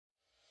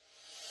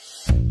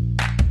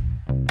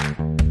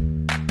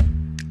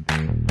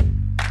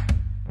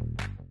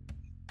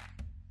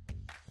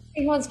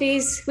Hey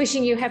Hornsby's,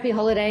 wishing you happy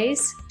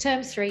holidays.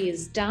 Term 3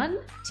 is done.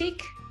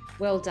 Tick.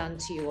 Well done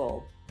to you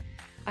all.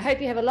 I hope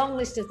you have a long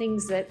list of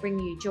things that bring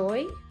you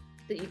joy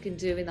that you can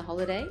do in the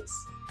holidays.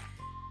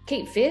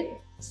 Keep fit,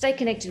 stay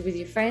connected with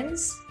your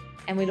friends,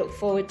 and we look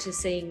forward to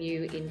seeing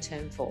you in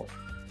Term 4.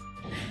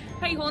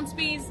 Hey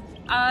Hornsby's,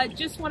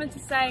 just wanted to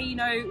say,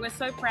 we're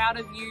so proud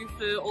of you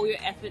for all your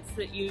efforts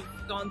that you've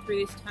gone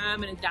through this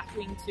term and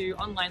adapting to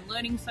online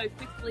learning so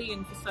quickly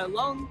and for so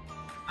long.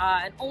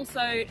 And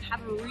also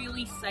have a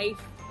really safe,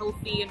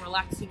 healthy and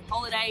relaxing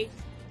holiday.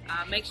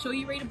 Make sure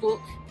you read a book,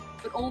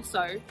 but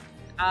also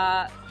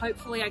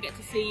hopefully I get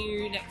to see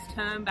you next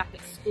term back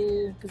at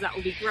school, because that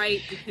will be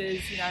great, because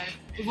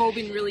we've all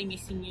been really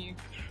missing you.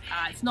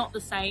 It's not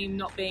the same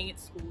not being at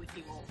school with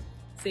you all.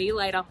 See you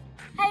later.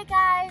 Hey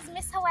guys,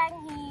 Miss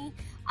Hwang here.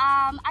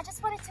 I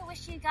just wanted to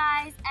wish you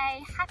guys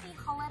a happy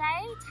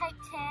holiday. Take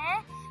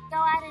care, go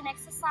out and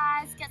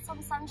exercise, get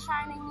some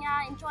sunshine in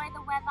ya, enjoy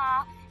the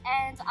weather,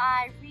 and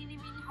I really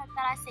hope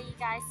that I see you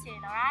guys soon,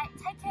 alright?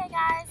 Take care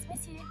guys,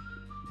 miss you.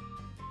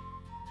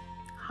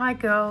 Hi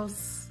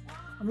girls,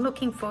 I'm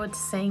looking forward to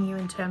seeing you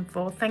in Term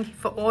 4. Thank you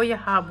for all your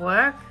hard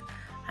work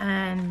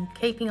and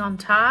keeping on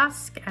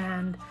task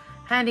and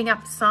handing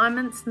up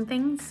assignments and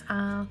things.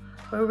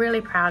 We're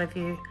really proud of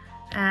you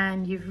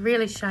and you've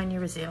really shown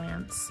your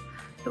resilience.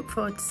 Look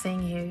forward to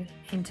seeing you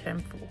in Term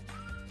 4.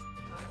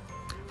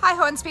 Hi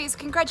Hornsby's,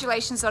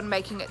 congratulations on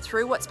making it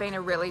through what's been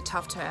a really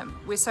tough term.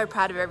 We're so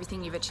proud of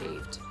everything you've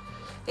achieved.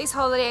 These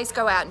holidays,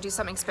 go out and do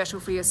something special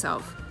for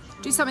yourself.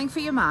 Do something for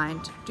your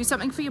mind, do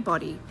something for your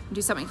body, and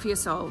do something for your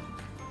soul.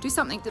 Do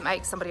something that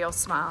makes somebody else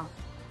smile.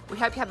 We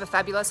hope you have a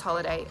fabulous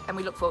holiday and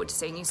we look forward to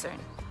seeing you soon.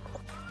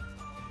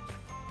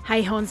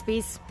 Hey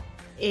Hornsby's,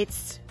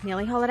 it's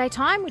nearly holiday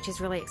time, which is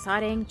really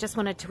exciting. Just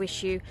wanted to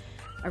wish you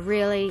a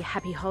really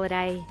happy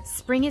holiday.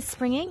 Spring is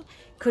springing.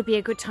 Could be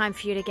a good time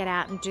for you to get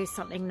out and do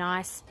something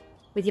nice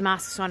with your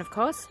masks on, of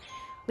course.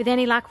 With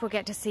any luck, we'll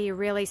get to see you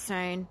really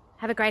soon.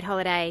 Have a great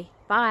holiday.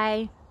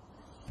 Bye.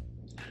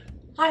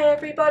 Hi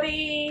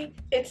everybody,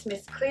 it's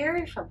Miss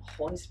Cleary from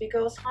Hornsby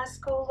Girls High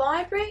School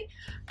Library,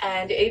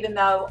 and even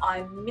though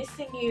I'm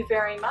missing you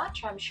very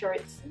much, I'm sure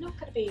it's not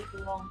going to be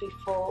long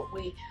before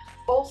we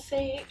all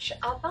see each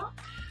other.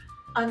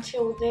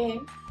 Until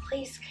then,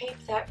 please keep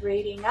that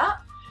reading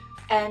up,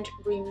 and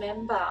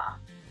remember,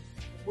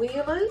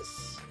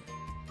 Wheelers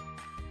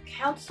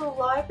Council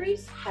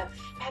Libraries have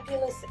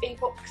fabulous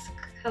ebooks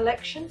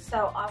collections,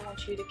 so I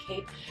want you to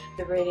keep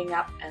the reading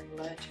up and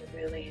learn to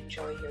really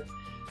enjoy your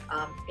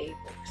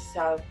ebooks.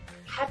 So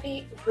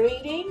happy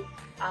reading,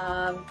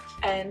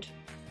 and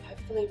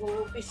hopefully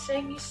we'll be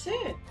seeing you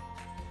soon.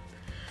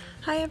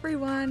 Hi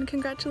everyone,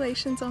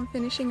 congratulations on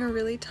finishing a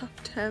really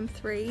tough Term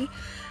 3.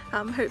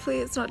 Hopefully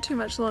it's not too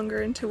much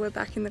longer until we're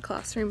back in the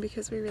classroom,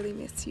 because we really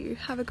miss you.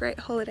 Have a great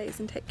holidays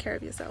and take care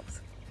of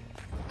yourselves.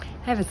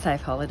 Have a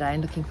safe holiday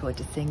and looking forward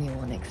to seeing you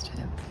all next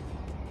term.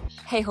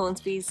 Hey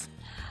Hornsby's,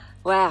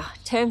 wow,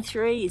 Term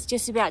 3 is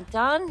just about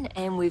done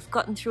and we've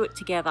gotten through it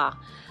together.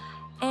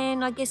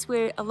 And I guess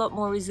we're a lot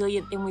more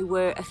resilient than we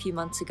were a few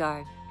months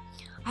ago.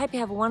 I hope you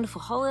have a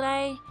wonderful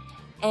holiday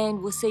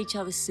and we'll see each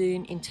other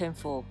soon in Term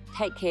 4.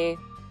 Take care.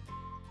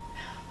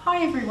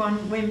 Hi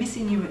everyone, we're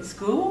missing you at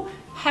school.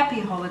 Happy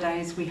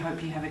holidays, we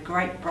hope you have a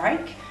great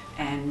break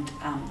and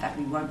that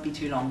we won't be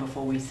too long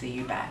before we see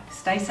you back.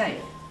 Stay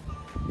safe.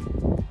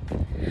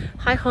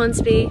 Hi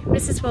Hornsby,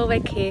 Mrs.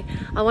 Welbeck here.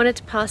 I wanted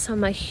to pass on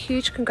my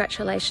huge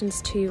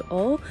congratulations to you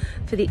all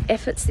for the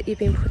efforts that you've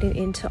been putting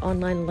into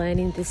online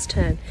learning this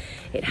term.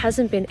 It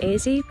hasn't been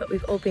easy, but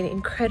we've all been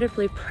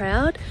incredibly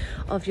proud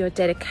of your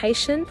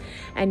dedication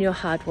and your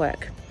hard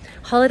work.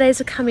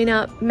 Holidays are coming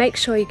up, make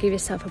sure you give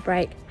yourself a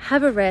break,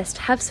 have a rest,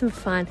 have some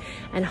fun,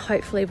 and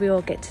hopefully we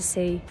all get to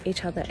see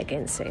each other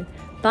again soon.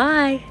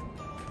 Bye!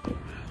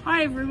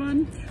 Hi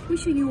everyone,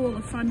 wishing you all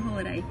a fun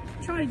holiday.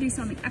 Try to do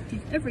something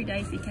active every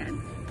day if you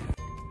can.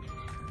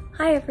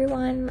 Hi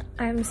everyone,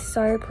 I'm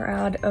so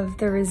proud of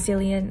the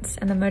resilience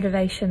and the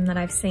motivation that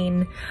I've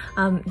seen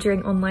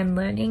during online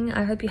learning.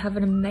 I hope you have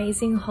an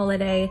amazing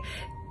holiday.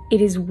 It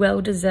is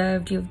well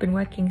deserved. You've been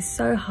working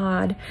so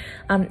hard,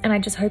 and I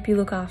just hope you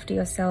look after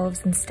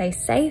yourselves and stay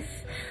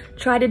safe.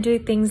 Try to do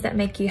things that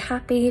make you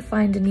happy,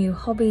 find a new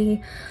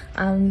hobby,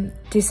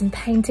 do some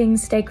painting,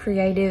 stay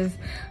creative,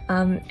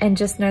 and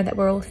just know that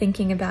we're all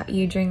thinking about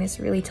you during this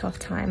really tough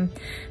time.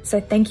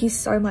 So thank you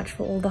so much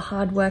for all the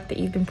hard work that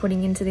you've been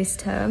putting into this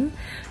term.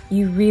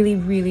 You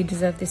really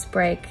deserve this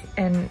break,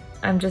 and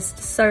I'm just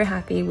so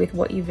happy with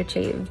what you've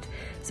achieved.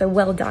 So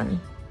well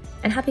done,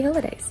 and happy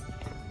holidays.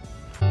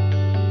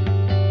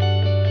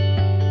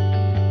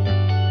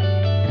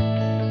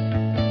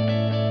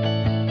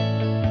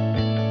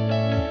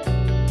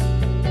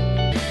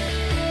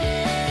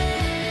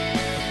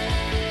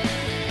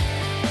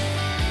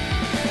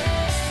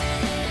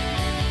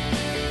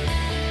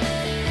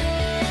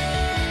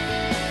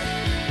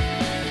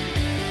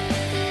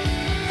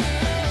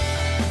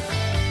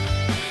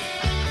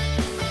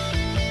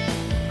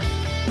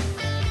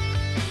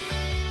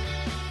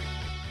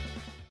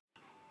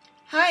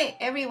 Hi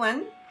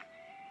everyone,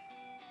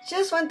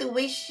 just want to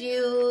wish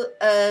you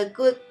a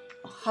good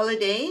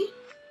holiday.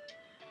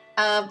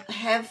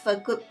 Have a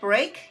good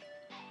break.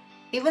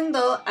 Even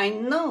though I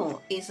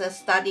know it's a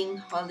studying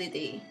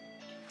holiday,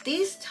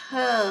 this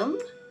term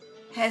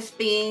has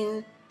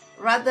been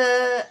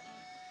rather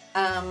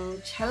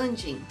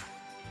challenging.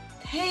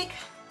 Take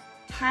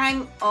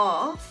time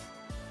off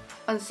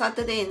on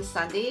Saturday and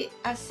Sunday.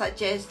 I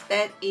suggest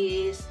that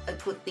is a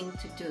good thing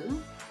to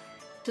do,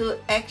 to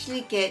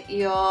actually get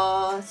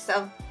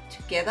yourself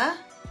together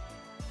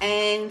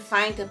and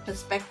find a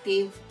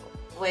perspective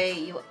where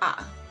you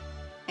are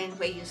and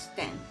where you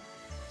stand,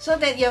 so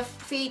that your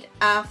feet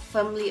are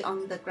firmly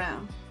on the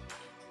ground.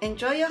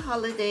 Enjoy your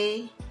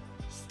holiday,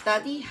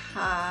 study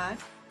hard,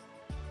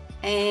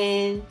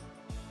 and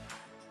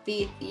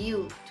be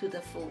you to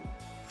the full.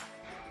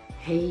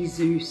 Hey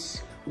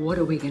Zeus, what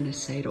are we going to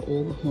say to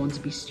all the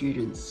Hornsby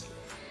students?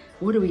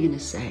 What are we going to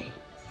say?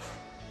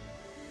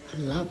 I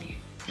love you.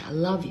 I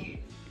love you.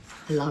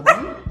 I love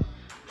you.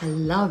 I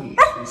love you.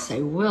 And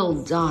say well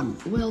done.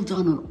 Well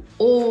done on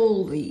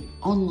all the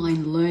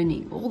online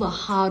learning, all the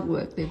hard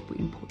work they've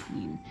been putting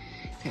in.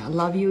 Say I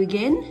love you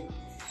again.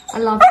 I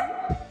love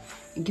you.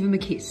 And give him a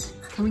kiss.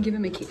 Come and give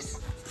him a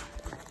kiss.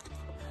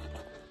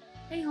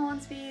 Hey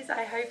Hornsbies,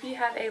 I hope you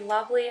have a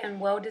lovely and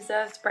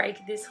well-deserved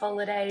break this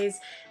holidays.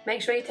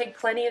 Make sure you take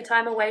plenty of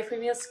time away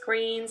from your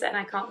screens, and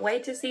I can't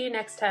wait to see you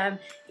next term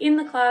in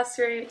the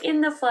classroom,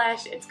 in the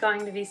flesh. It's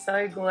going to be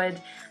so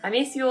good. I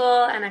miss you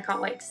all and I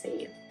can't wait to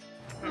see you.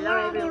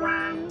 Hello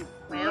everyone,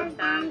 well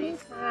done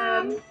this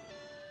term.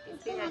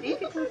 It's been a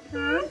difficult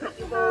term, but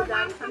you've all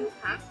done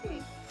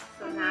fantastic.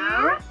 So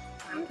now,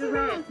 time to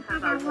rest.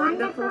 Have a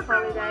wonderful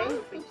holiday,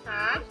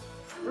 recharge.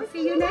 We'll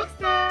see you next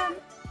term.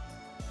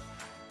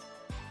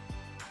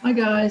 Hi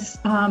guys,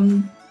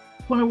 want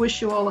to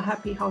wish you all a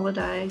happy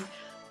holiday.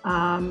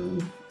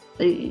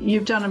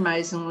 You've done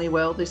amazingly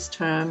well this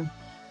term.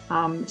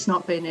 It's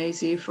not been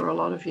easy for a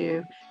lot of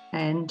you,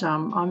 and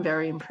I'm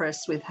very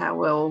impressed with how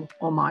well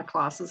all my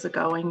classes are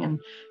going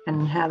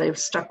and how they've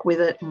stuck with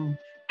it and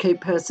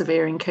keep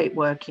persevering, keep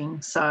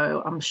working.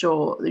 So I'm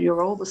sure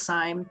you're all the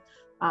same.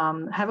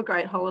 Have a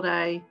great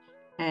holiday,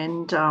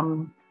 and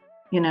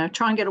you know,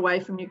 try and get away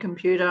from your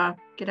computer,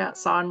 get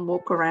outside and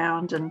walk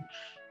around and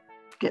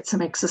get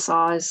some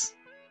exercise.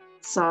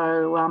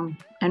 So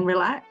and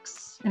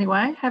relax.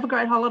 Anyway, have a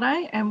great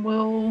holiday and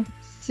we'll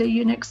see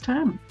you next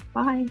term.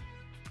 Bye.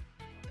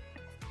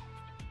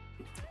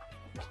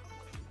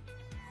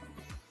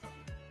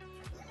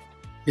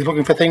 You're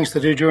looking for things to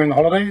do during the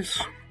holidays?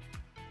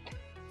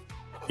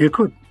 You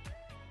could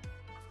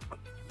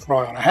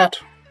try on a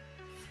hat.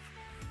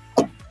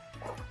 You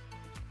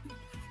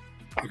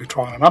could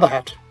try on another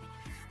hat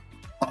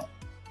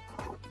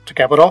to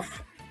cap it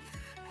off.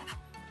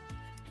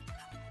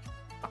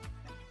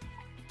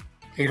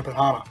 Eat a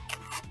banana.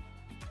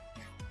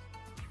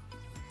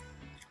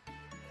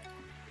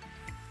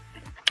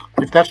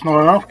 If that's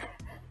not enough,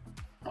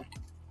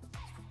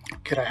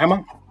 get a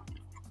hammer,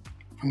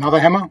 another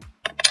hammer,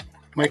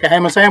 make a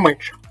hammer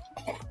sandwich.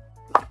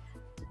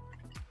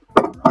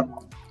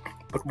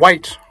 But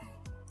wait.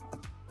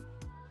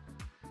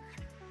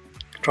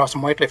 Try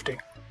some weightlifting.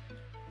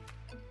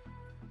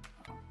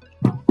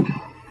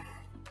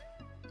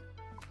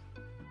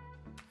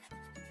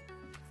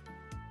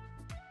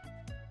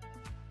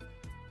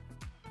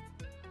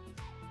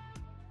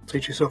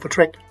 Teach yourself a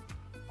trick.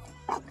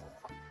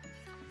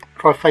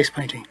 Try face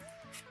painting.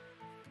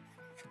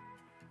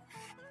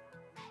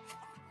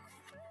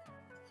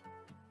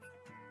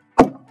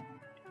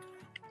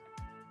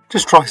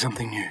 Just try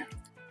something new.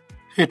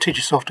 You teach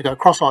yourself to go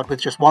cross-eyed with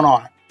just one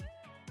eye.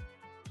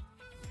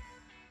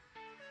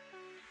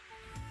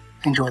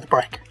 Enjoy the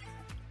break.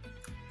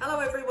 Hello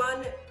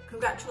everyone,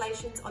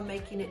 congratulations on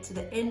making it to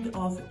the end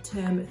of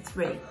term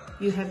 3.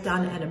 You have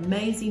done an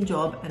amazing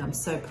job and I'm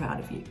so proud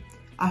of you.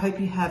 I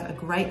hope you have a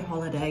great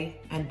holiday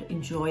and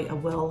enjoy a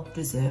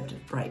well-deserved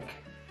break.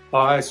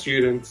 Hi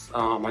students,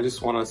 I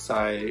just want to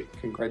say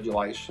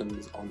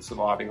congratulations on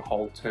surviving a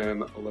whole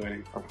term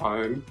learning from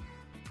home.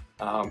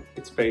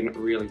 It's been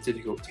really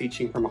difficult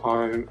teaching from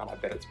home, and I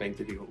bet it's been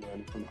difficult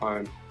learning from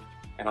home.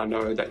 And I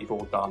know that you've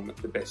all done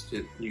the best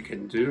you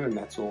can do, and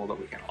that's all that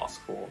we can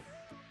ask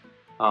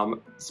for.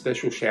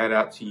 Special shout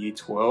out to Year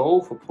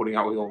 12 for putting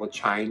up with all the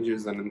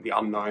changes and the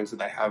unknowns that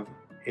they have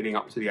heading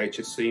up to the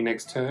HSC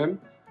next term.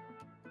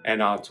 And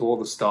to all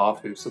the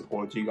staff who've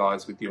supported you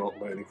guys with your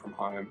learning from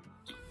home.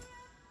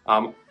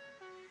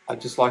 I'd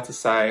just like to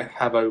say,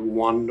 have a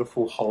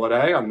wonderful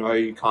holiday. I know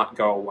you can't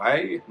go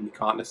away and you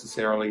can't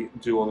necessarily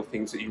do all the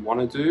things that you want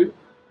to do,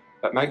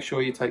 but make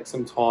sure you take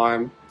some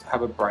time to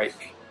have a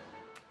break,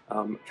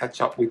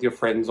 catch up with your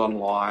friends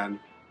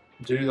online,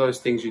 do those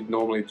things you'd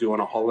normally do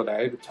on a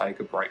holiday to take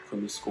a break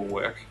from your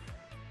schoolwork.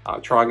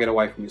 Try and get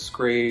away from your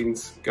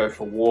screens, go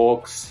for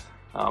walks,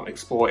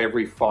 explore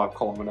every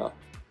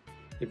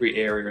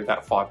area of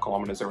that 5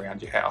 kilometres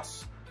around your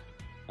house.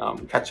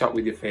 Catch up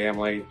with your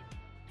family,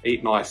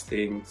 eat nice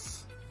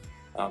things,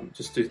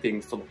 just do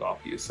things to look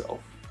after yourself.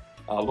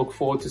 Look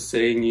forward to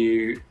seeing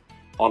you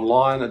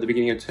online at the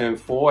beginning of term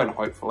 4 and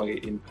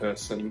hopefully in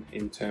person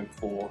in term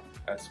 4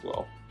 as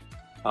well.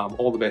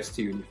 All the best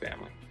to you and your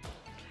family.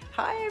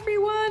 Hi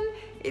everyone,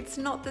 it's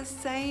not the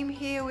same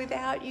here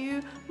without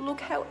you. Look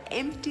how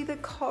empty the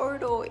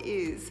corridor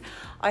is.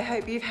 I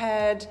hope you've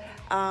had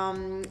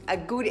a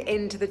good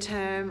end to the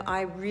term.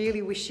 I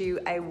really wish you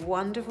a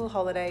wonderful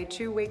holiday,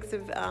 2 weeks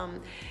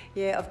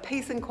of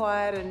peace and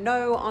quiet and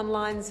no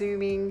online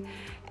Zooming.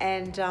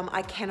 And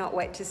I cannot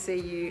wait to see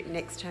you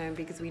next term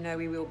because we know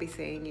we will be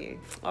seeing you.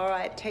 All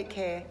right, take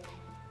care.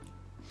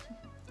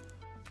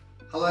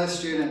 Hello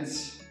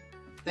students,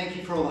 thank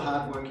you for all the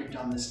hard work you've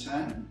done this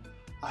term.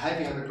 I hope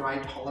you have a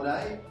great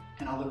holiday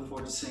and I look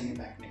forward to seeing you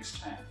back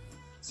next term.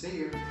 See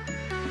you.